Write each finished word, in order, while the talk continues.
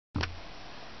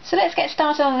So let's get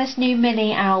started on this new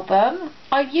mini album.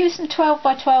 I've used some 12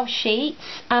 by 12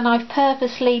 sheets, and I've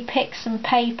purposely picked some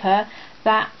paper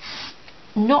that's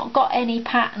not got any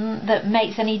pattern that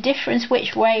makes any difference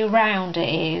which way round it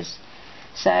is.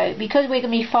 So because we're going to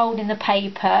be folding the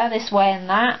paper this way and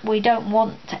that, we don't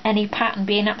want any pattern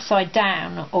being upside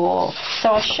down, or so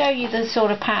I'll show you the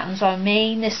sort of patterns I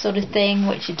mean, this sort of thing,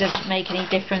 which it doesn't make any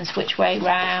difference which way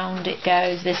round it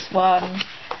goes. This one,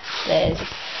 there's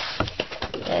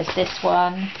this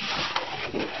one,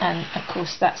 and of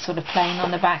course that's sort of plain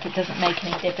on the back, it doesn't make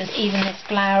any difference. Even this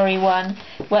flowery one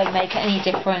won't make any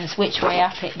difference which way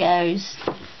up it goes,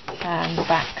 and the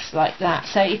back's like that.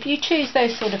 So if you choose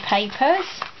those sort of papers,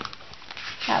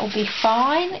 that will be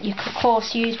fine. You could of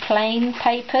course use plain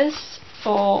papers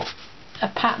or a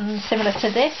pattern similar to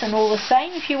this and all the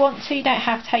same if you want to. You don't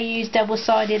have to use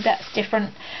double-sided, that's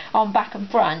different on back and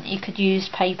front. You could use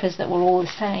papers that were all the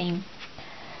same.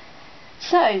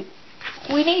 So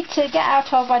we need to get our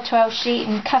 12 by 12 sheet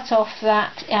and cut off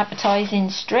that advertising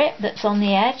strip that's on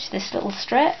the edge, this little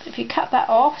strip. If you cut that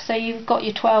off, so you've got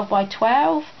your 12 by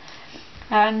 12,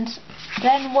 and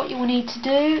then what you will need to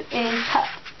do is cut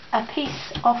a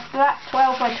piece off that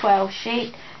 12 by 12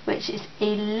 sheet, which is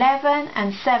 11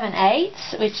 and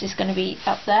 7/8, which is going to be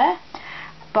up there,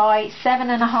 by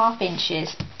 7.5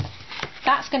 inches.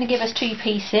 That's going to give us two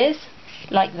pieces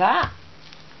like that.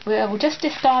 We'll just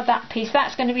discard that piece.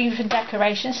 That's going to be for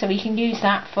decoration, so we can use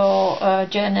that for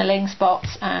journaling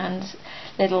spots and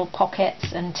little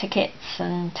pockets and tickets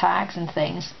and tags and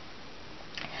things.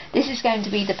 This is going to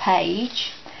be the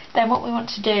page. Then what we want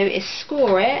to do is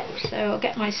score it, so I'll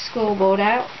get my scoreboard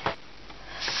out.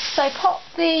 So pop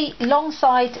the long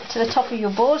side to the top of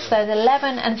your board, so the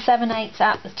 11 and 7/8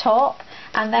 at the top,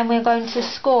 and then we're going to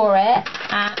score it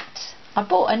at, I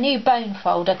bought a new bone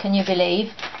folder, can you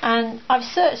believe, and I've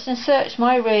searched and searched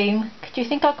my room. Could you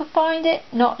think I could find it?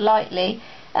 Not likely.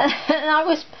 And I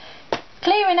was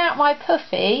clearing out my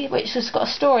puffy, which has got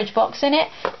a storage box in it,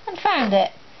 and found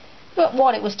it. But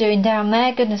what it was doing down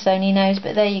there, goodness only knows,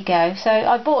 but there you go. So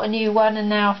I bought a new one and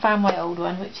now I found my old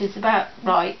one, which is about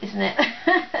right, isn't it?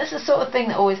 That's the sort of thing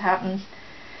that always happens.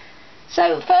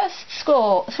 So first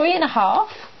score 3.5.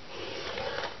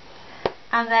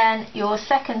 And then your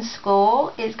second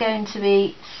score is going to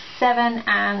be 7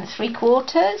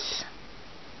 3/4.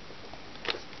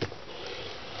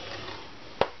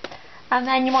 And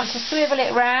then you want to swivel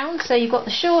it round, so you've got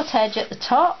the short edge at the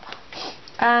top,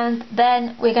 and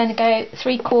then we're going to go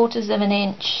 3/4 of an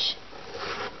inch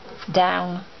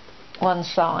down one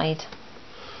side,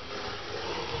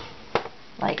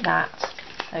 like that.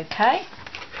 Okay,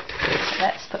 so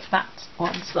let's put that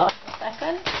one side for a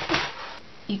second.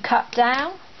 You cut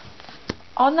down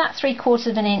on that 3/4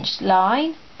 of an inch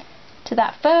line to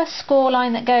that first score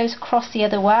line that goes across the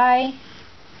other way.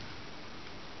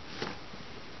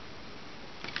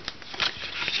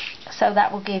 So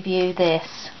that will give you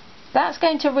this. That's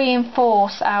going to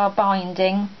reinforce our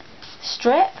binding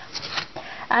strip.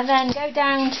 And then go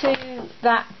down to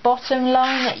that bottom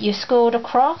line that you scored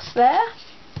across there.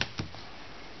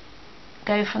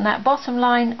 Go from that bottom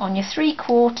line on your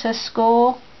 3/4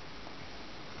 score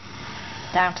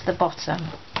down to the bottom.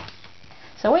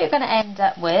 So what you're going to end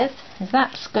up with is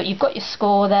you've got your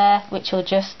score there, which will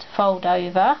just fold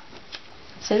over.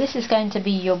 So this is going to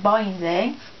be your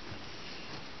binding,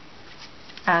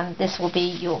 and this will be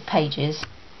your pages.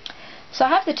 So I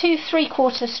have the two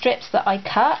 3/4 strips that I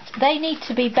cut. They need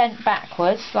to be bent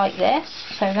backwards like this,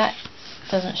 so that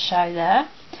doesn't show there.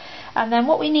 And then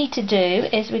what we need to do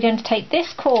is we're going to take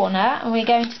this corner and we're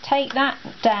going to take that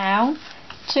down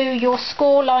to your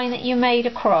score line that you made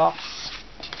across.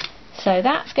 So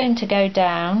that's going to go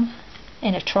down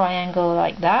in a triangle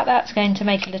like that. That's going to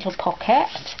make a little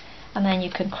pocket, and then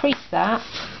you can crease that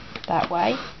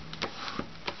way.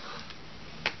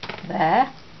 There.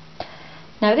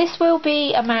 Now this will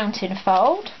be a mountain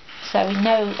fold, so we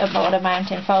know what a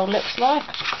mountain fold looks like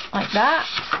that.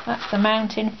 That's the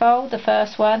mountain fold, the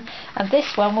first one, and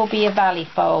this one will be a valley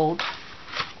fold.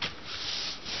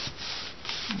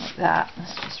 Like that.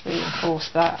 Let's just reinforce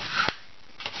that.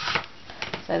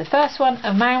 So the first one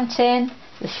a mountain,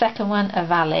 the second one a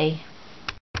valley.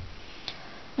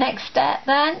 Next step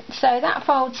then, so that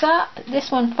folds up,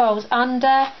 this one folds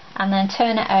under, and then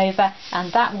turn it over,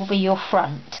 and that will be your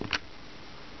front.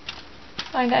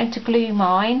 I'm going to glue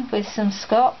mine with some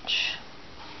Scotch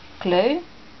glue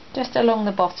just along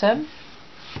the bottom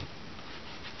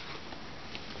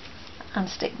and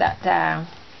stick that down.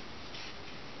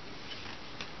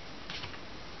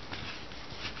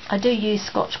 I do use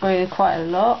Scotch glue quite a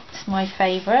lot, it's my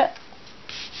favourite,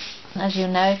 as you'll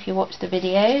know if you watch the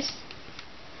videos.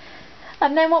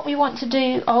 And then what we want to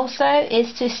do also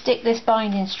is to stick this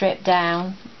binding strip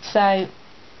down. So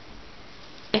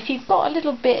if you've got a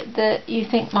little bit that you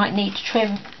think might need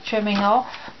trimming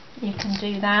off, you can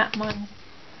do that. Mine,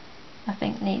 I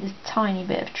think, needs a tiny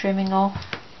bit of trimming off.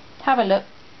 Have a look,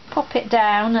 pop it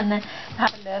down and then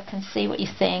have a look and see what you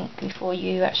think before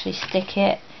you actually stick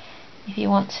it. If you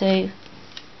want to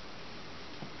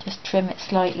just trim it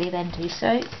slightly, then do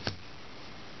so.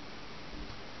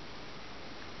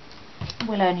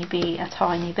 Will only be a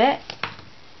tiny bit.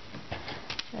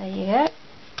 There you go.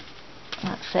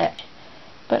 That's it.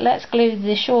 But let's glue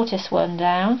the shortest one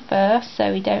down first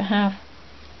so we don't have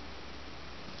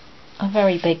a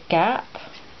very big gap.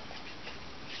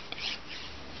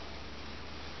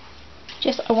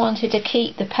 Just I wanted to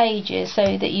keep the pages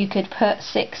so that you could put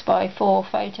 6x4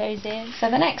 photos in. So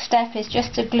the next step is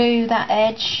just to glue that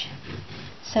edge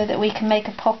so that we can make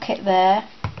a pocket there.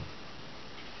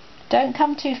 Don't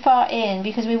come too far in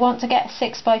because we want to get a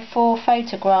 6x4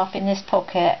 photograph in this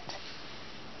pocket.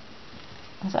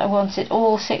 So I want it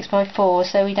all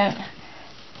 6x4 so we don't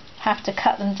have to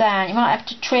cut them down. You might have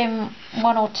to trim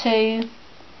one or two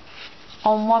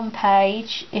on one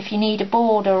page. If you need a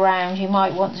border around, you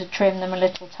might want to trim them a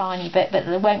little tiny bit, but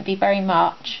there won't be very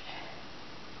much.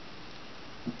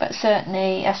 But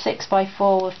certainly a 6x4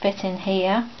 will fit in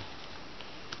here.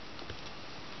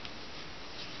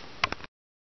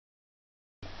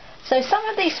 So some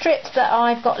of these strips that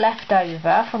I've got left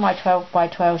over from my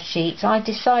 12x12 sheets, I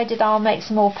decided I'll make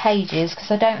some more pages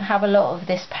because I don't have a lot of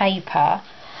this paper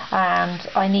and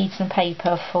I need some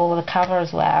paper for the cover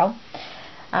as well.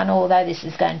 And although this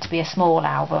is going to be a small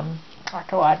album, I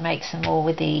thought I'd make some more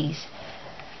with these.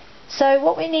 So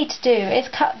what we need to do is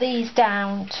cut these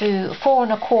down to 4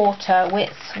 1/4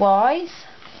 width-wise.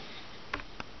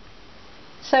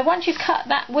 So once you cut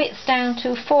that width down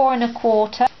to 4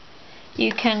 1/4,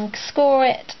 you can score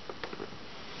it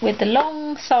with the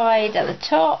long side at the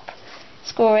top,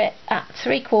 score it at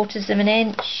 3/4 of an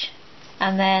inch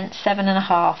and then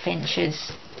 7.5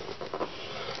 inches.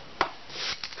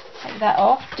 Take that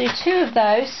off, do 2 of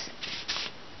those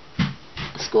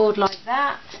scored like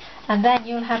that, and then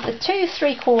you'll have the 2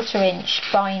 3/4 inch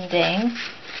binding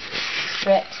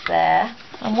strips there.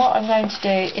 And what I'm going to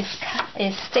do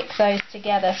is stick those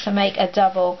together to make a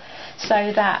double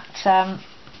so that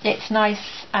it's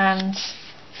nice and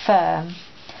firm.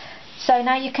 So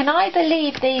now you can either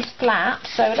leave these flat,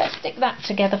 so let's stick that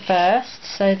together first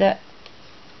so that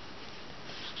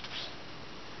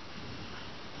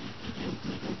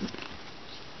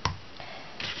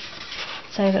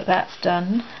that's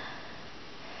done.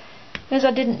 Because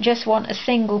I didn't just want a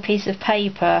single piece of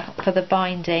paper for the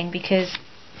binding because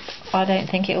I don't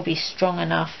think it'll be strong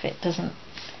enough. It doesn't,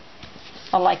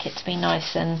 I like it to be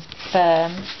nice and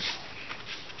firm.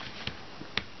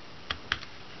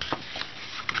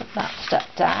 Put that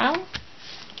stuck down.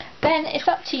 Then it's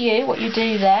up to you what you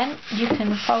do then. You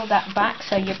can fold that back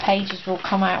so your pages will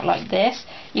come out like this.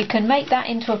 You can make that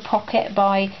into a pocket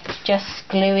by just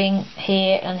gluing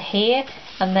here and here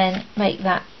and then make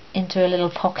that into a little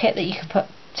pocket that you can put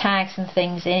tags and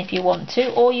things in if you want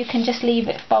to, or you can just leave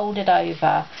it folded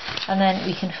over and then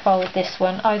we can fold this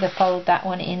one, either fold that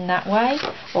one in that way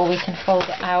or we can fold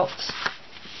it out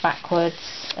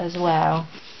backwards as well.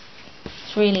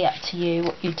 It's really up to you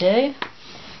what you do.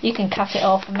 You can cut it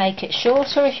off and make it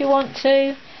shorter if you want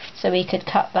to, so we could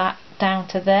cut that down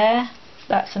to there,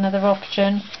 that's another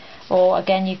option, or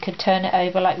again you could turn it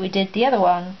over like we did the other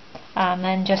one and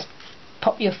then just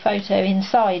pop your photo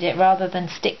inside it rather than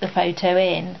stick the photo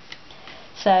in.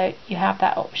 So you have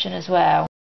that option as well.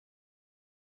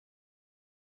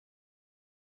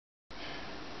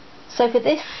 So for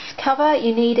this cover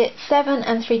you need it 7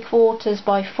 3/4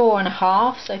 by 4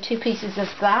 1/2, so 2 pieces of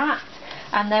that,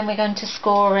 and then we're going to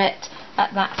score it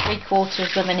at that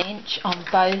 3/4 of an inch on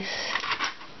both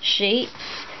sheets.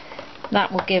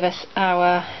 That will give us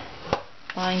our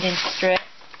binding strip.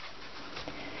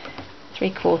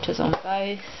 3/4 on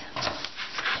both.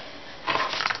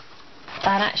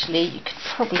 And actually you could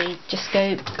probably just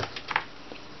go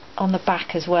on the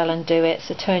back as well and do it,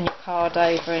 so turn your card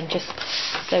over and just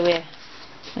so we're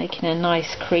making a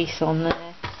nice crease on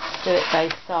there. Do it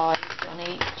both sides on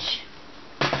each.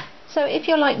 So if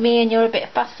you're like me and you're a bit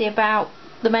fussy about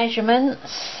the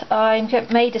measurements, I've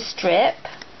made a strip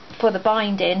for the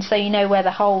binding so you know where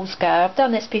the holes go. I've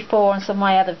done this before on some of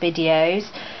my other videos,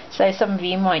 so some of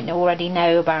you might already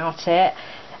know about it.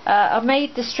 I've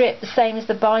made the strip the same as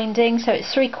the binding, so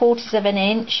it's 3/4 of an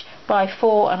inch by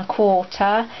 4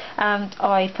 1/4, and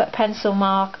I put pencil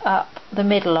mark up the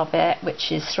middle of it,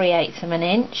 which is 3/8 of an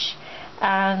inch,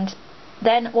 and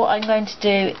Then what I'm going to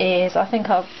do is, I think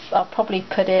I'll probably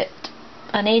put it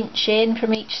an inch in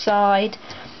from each side.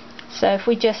 So if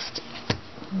we just,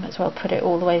 might as well put it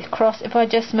all the way across. If I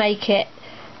just make it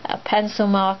a pencil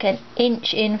mark an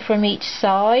inch in from each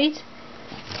side,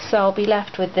 so I'll be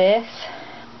left with this.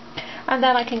 And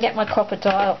then I can get my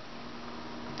Crop-A-Dile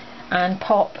and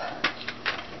pop,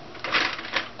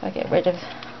 if I get rid of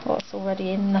what's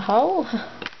already in the hole,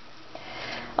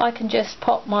 I can just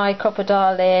pop my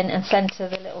Crop-A-Dile in and centre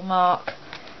the little mark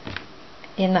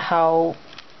in the hole,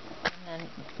 and then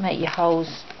make your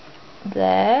holes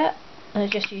there. And I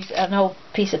just use an old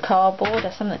piece of cardboard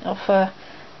or something off a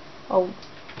old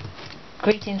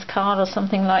greetings card or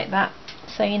something like that,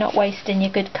 so you're not wasting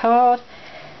your good card.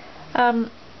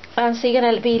 And so you're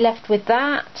going to be left with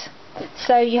that.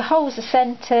 So your holes are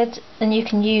centred and you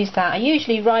can use that. I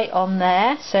usually write on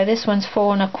there, so this one's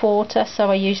 4 1/4,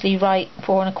 so I usually write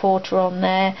 4 1/4 on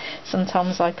there.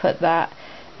 Sometimes I put that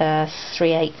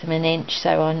 3/8 of an inch,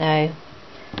 so I know.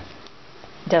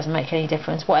 It doesn't make any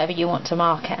difference, whatever you want to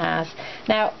mark it as.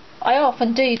 Now I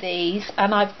often do these,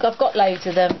 and I've got loads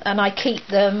of them, and I keep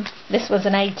them. This was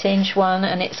an 8-inch one,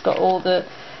 and it's got all the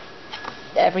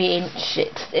every inch.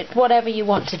 It's whatever you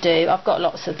want to do. I've got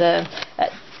lots of them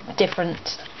at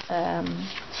different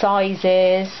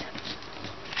sizes,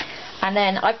 and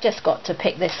then I've just got to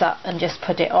pick this up and just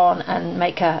put it on and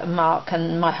make a mark,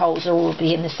 and my holes will all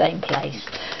be in the same place.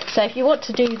 So if you want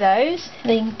to do those,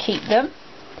 then you can keep them.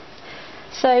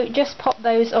 So just pop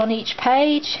those on each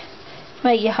page,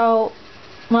 make your hole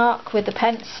mark with the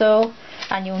pencil,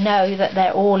 and you'll know that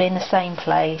they're all in the same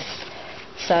place.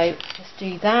 So just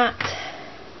do that,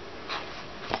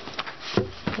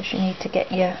 because you need to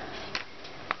get your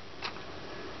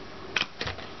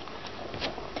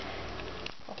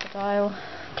Crop-A-Dile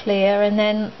clear, and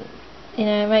then, you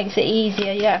know, it makes it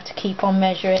easier. You have to keep on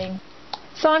measuring.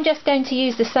 So I'm just going to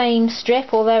use the same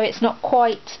strip, although it's not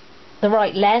quite the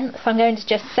right length. I'm going to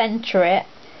just centre it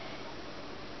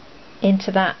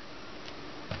into that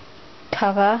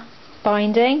cover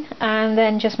binding, and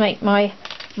then just make my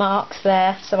marks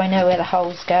there so I know where the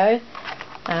holes go,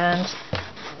 and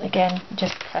again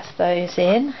just press those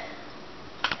in.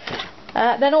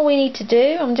 Then all we need to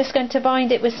do, I'm just going to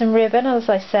bind it with some ribbon, as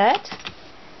I said.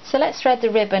 So let's thread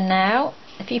the ribbon now.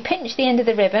 If you pinch the end of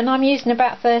the ribbon, I'm using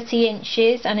about 30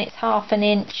 inches and it's 1/2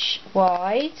 inch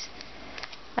wide.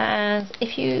 And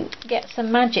if you get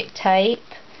some magic tape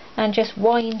and just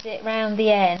wind it round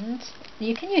the end,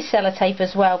 you can use sellotape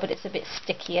as well, but it's a bit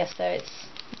stickier, so it's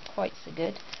not quite so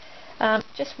good.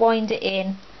 Just wind it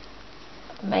in,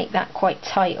 make that quite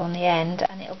tight on the end,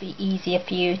 and it'll be easier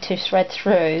for you to thread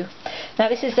through. Now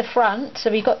this is the front,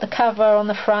 so we've got the cover on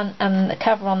the front and the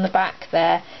cover on the back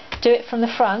there. Do it from the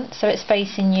front so it's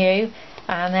facing you,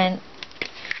 and then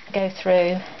go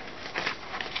through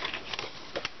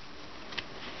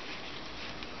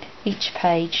each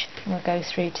page. We'll go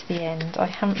through to the end. I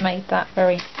haven't made that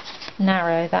very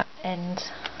narrow, that end,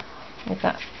 with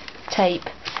that tape.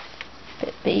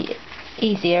 It'd be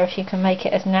easier if you can make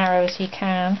it as narrow as you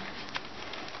can.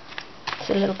 It's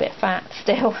a little bit fat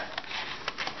still.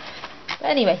 But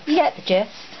anyway, you get the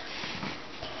gist.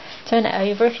 Turn it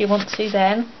over if you want to,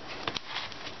 then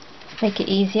make it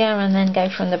easier, and then go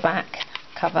from the back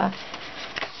cover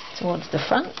towards the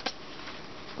front.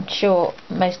 I'm sure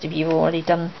most of you have already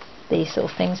done these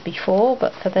sort of things before,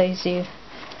 but for those who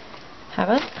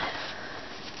haven't,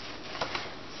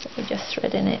 so we're just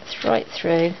threading it right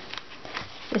through.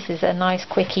 This is a nice,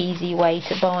 quick, easy way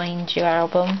to bind your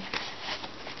album.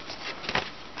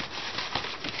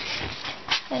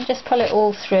 And just pull it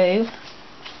all through.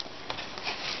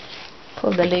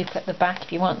 Pull the loop at the back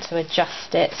if you want to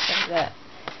adjust it so that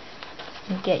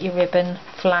you get your ribbon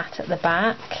flat at the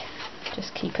back.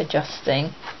 Just keep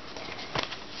adjusting.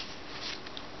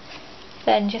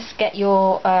 Then just get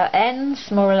your ends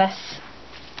more or less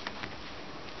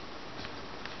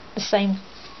the same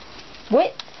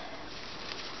width,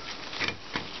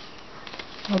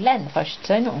 or length I should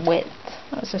say, not width.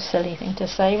 That was a silly thing to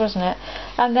say, wasn't it?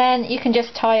 And then you can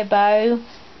just tie a bow.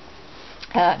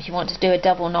 If you want to do a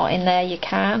double knot in there, you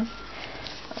can.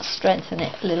 I'll strengthen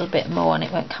it a little bit more and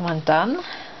it won't come undone.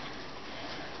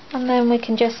 And then we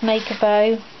can just make a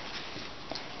bow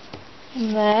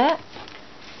in there.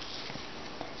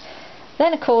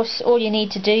 Then of course all you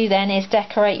need to do then is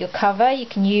decorate your cover. You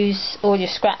can use all your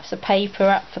scraps of paper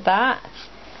up for that.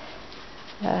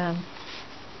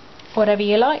 Whatever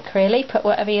you like really, put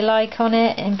whatever you like on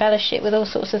it, embellish it with all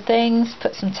sorts of things,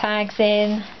 put some tags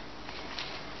in.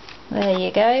 There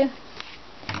you go.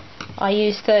 I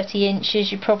use 30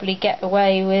 inches, you probably get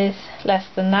away with less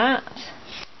than that.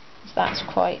 That's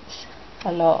quite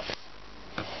a lot.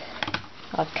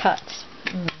 I've cut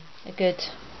a good,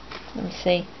 let me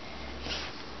see,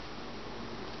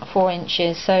 4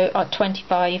 inches, so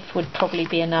 25 would probably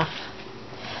be enough.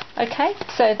 Okay,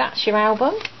 so that's your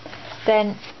album.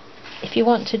 Then if you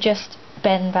want to just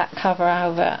bend that cover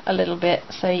over a little bit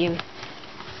so you've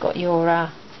got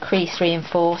your crease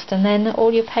reinforced, and then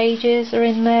all your pages are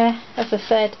in there. As I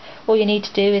said, all you need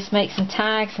to do is make some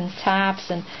tags and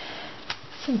tabs and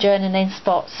some journaling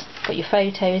spots, put your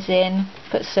photos in,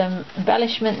 put some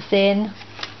embellishments in,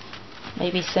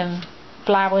 maybe some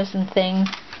flowers and things,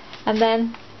 and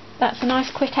then that's a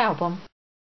nice quick album.